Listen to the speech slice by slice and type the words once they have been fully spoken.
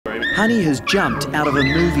Honey has jumped out of a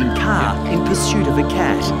moving car in pursuit of a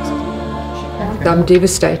cat. I'm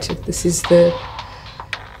devastated. This is the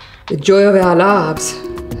joy of our lives.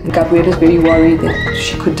 And Gabriella's very worried that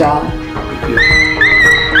she could die.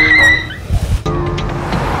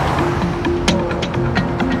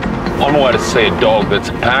 On my way to see a dog that's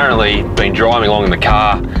apparently been driving along in the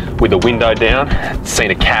car with the window down, seen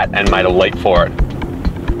a cat and made a leap for it.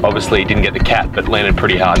 Obviously he didn't get the cat, but landed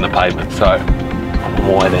pretty hard in the pavement, so I'm on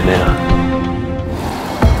my way there now.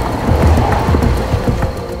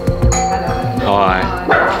 Hi.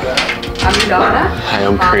 I'm Ilana. Hey,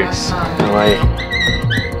 I'm Chris. How are you?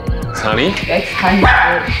 It's Honey? That's Honey.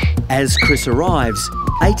 As Chris arrives,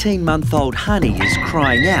 18-month-old Honey is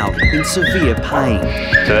crying out in severe pain.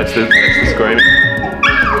 So that's the screaming?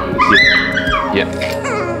 Yep.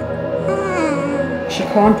 She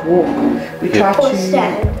can't walk. We tried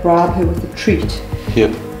to bribe her with a treat.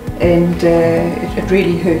 Yep. And it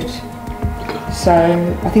really hurt. So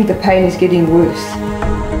I think the pain is getting worse.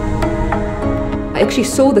 I actually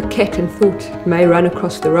saw the cat and thought it may run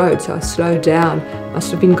across the road, so I slowed down.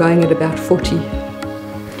 Must have been going at about 40.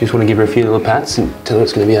 Just want to give her a few little pats and tell her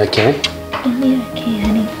it's going to be okay? It'll be okay,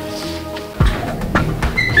 honey.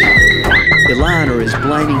 Ilana is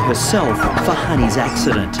blaming herself for Honey's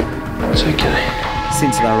accident. It's okay.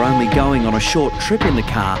 Since they were only going on a short trip in the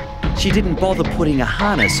car, she didn't bother putting a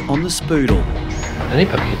harness on the Poodle. Honey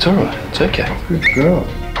puppy, it's all right. It's okay. Good girl.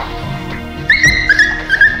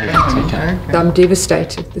 It's okay. I'm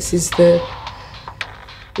devastated. This is the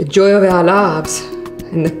joy of our lives,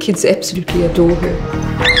 and the kids absolutely adore her.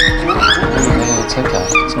 Yeah, it's okay.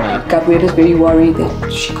 It's me. Gabriella's very worried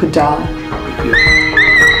that she could die.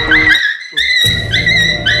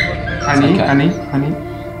 Honey, okay. honey.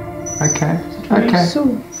 Okay, okay.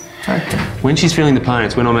 Okay. When she's feeling the pain,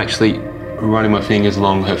 it's when I'm actually running my fingers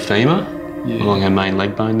along her femur, along her main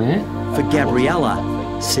leg bone there. For Gabriella,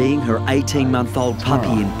 seeing her 18-month-old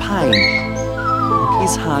puppy in pain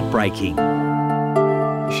is heartbreaking.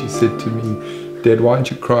 She said to me, Dad, why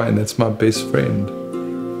don't you cry? And that's my best friend.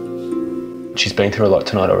 She's been through a lot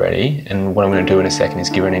tonight already, and what I'm going to do in a second is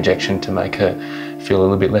give her an injection to make her feel a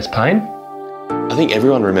little bit less pain. I think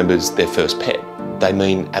everyone remembers their first pet. They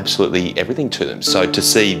mean absolutely everything to them. So to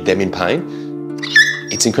see them in pain,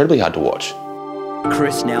 it's incredibly hard to watch.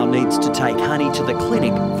 Chris now needs to take Honey to the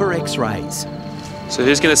clinic for x-rays. So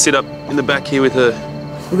who's going to sit up in the back here with her?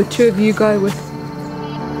 Will the two of you go with?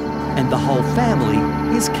 And the whole family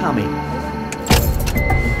is coming.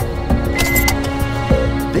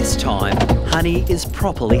 This time, Honey is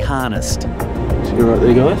properly harnessed. So you're right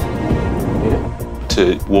there, guys? Yeah.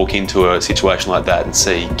 To walk into a situation like that and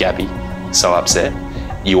see Gabby so upset,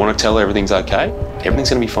 you want to tell her everything's okay. Everything's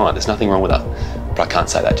going to be fine. There's nothing wrong with her. But I can't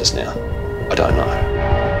say that just now. I don't know.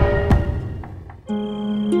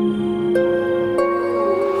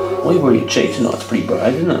 Well, you've already cheated tonight. It's pretty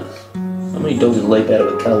brave, isn't it? How many dogs would leap out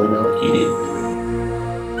of a car window like you did?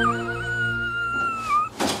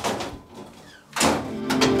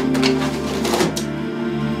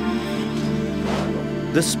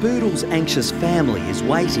 The Spoodle's anxious family is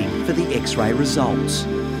waiting for the x-ray results.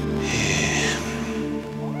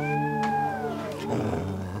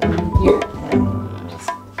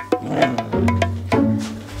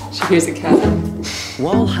 She hears a cat.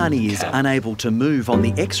 While Honey is unable to move on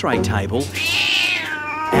the x-ray table,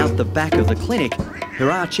 out the back of the clinic, her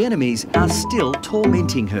arch-enemies are still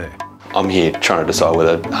tormenting her. I'm here trying to decide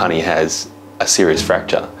whether Honey has a serious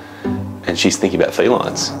fracture, and she's thinking about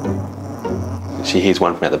felines. She hears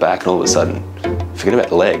one from out the back and all of a sudden, forget about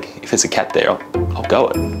the leg. If there's a cat there, I'll go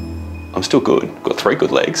it. I'm still good. I've got 3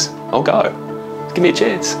 good legs. I'll go. Just give me a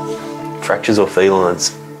chance. Fractures or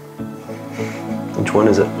felines? Which one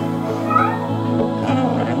is it?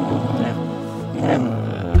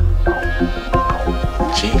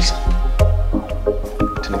 Jeez.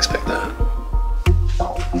 Didn't expect that.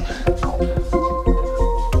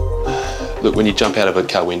 Look, when you jump out of a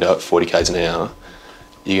car window at 40 k's an hour,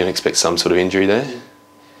 you're going to expect some sort of injury there.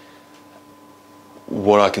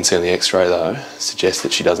 What I can see on the x-ray though suggests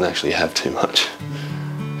that she doesn't actually have too much.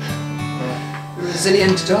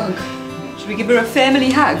 Resilient dog. Should we give her a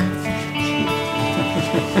family hug?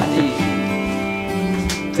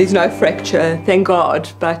 There's no fracture, thank God,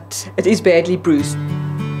 but it is badly bruised.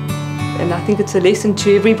 And I think it's a lesson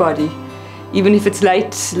to everybody. Even if it's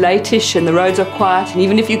late-ish and the roads are quiet, and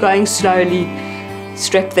even if you're going slowly,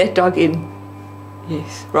 strap that dog in.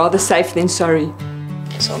 Yes, rather safe than sorry.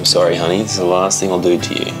 So I'm sorry, Honey, it's the last thing I'll do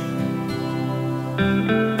to you.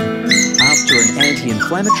 After an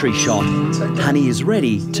anti-inflammatory shot, Honey is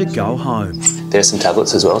ready to go home. There's some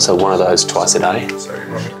tablets as well, so one of those twice a day.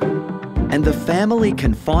 and the family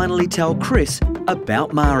can finally tell Chris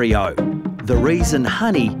about Mario, the reason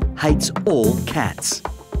Honey hates all cats.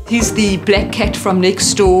 He's the black cat from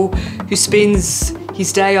next door who spends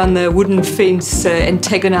his day on the wooden fence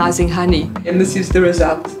antagonising Honey. And this is the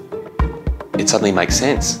result. It suddenly makes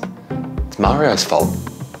sense. It's Mario's fault.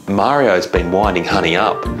 Mario's been winding Honey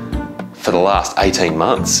up for the last 18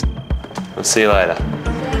 months. I'll see you later.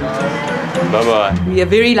 Bye-bye. We're a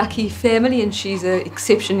very lucky family and she's an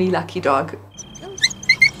exceptionally lucky dog.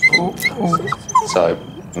 So,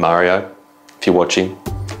 Mario, if you're watching,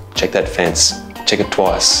 check that fence. Check it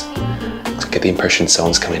twice. I get the impression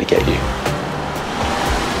someone's coming to get you.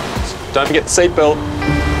 Don't forget the seatbelt.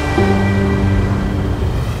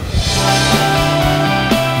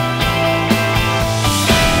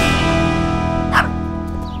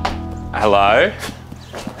 Hello.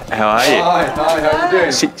 How are you? Hi, how are you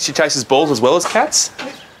doing? She chases balls as well as cats?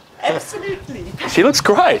 Absolutely. She looks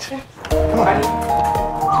great.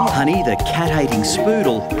 Honey, the cat-hating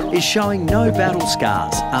Poodle, is showing no battle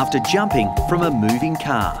scars after jumping from a moving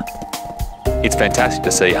car. It's fantastic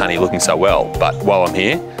to see Honey looking so well, but while I'm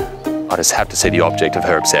here, I just have to see the object of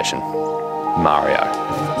her obsession, Mario.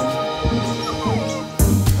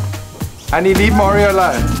 Honey, leave Mario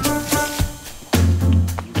alone.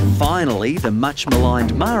 Finally, the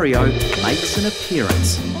much-maligned Mario makes an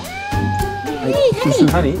appearance. Listen,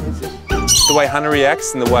 Honey. The way Honey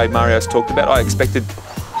reacts and the way Mario's talked about, I expected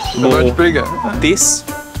more. Much bigger. This,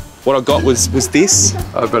 what I got was this.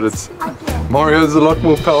 Oh, but it's Mario's a lot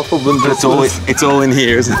more powerful than this. It's all in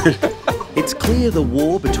here, isn't it? It's clear the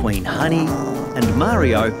war between Honey and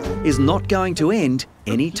Mario is not going to end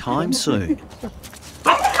anytime soon.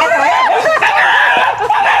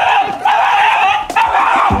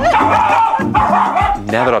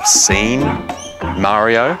 Now that I've seen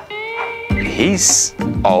Mario, he's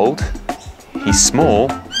old, he's small,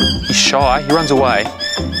 he's shy, he runs away.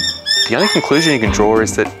 The only conclusion you can draw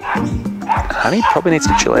is that Honey probably needs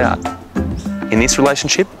to chill out. In this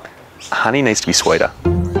relationship, Honey needs to be sweeter.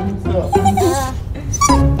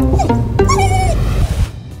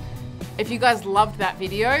 If you guys loved that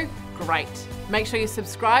video, great. Make sure you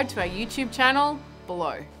subscribe to our YouTube channel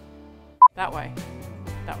below. That way.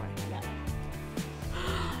 That way.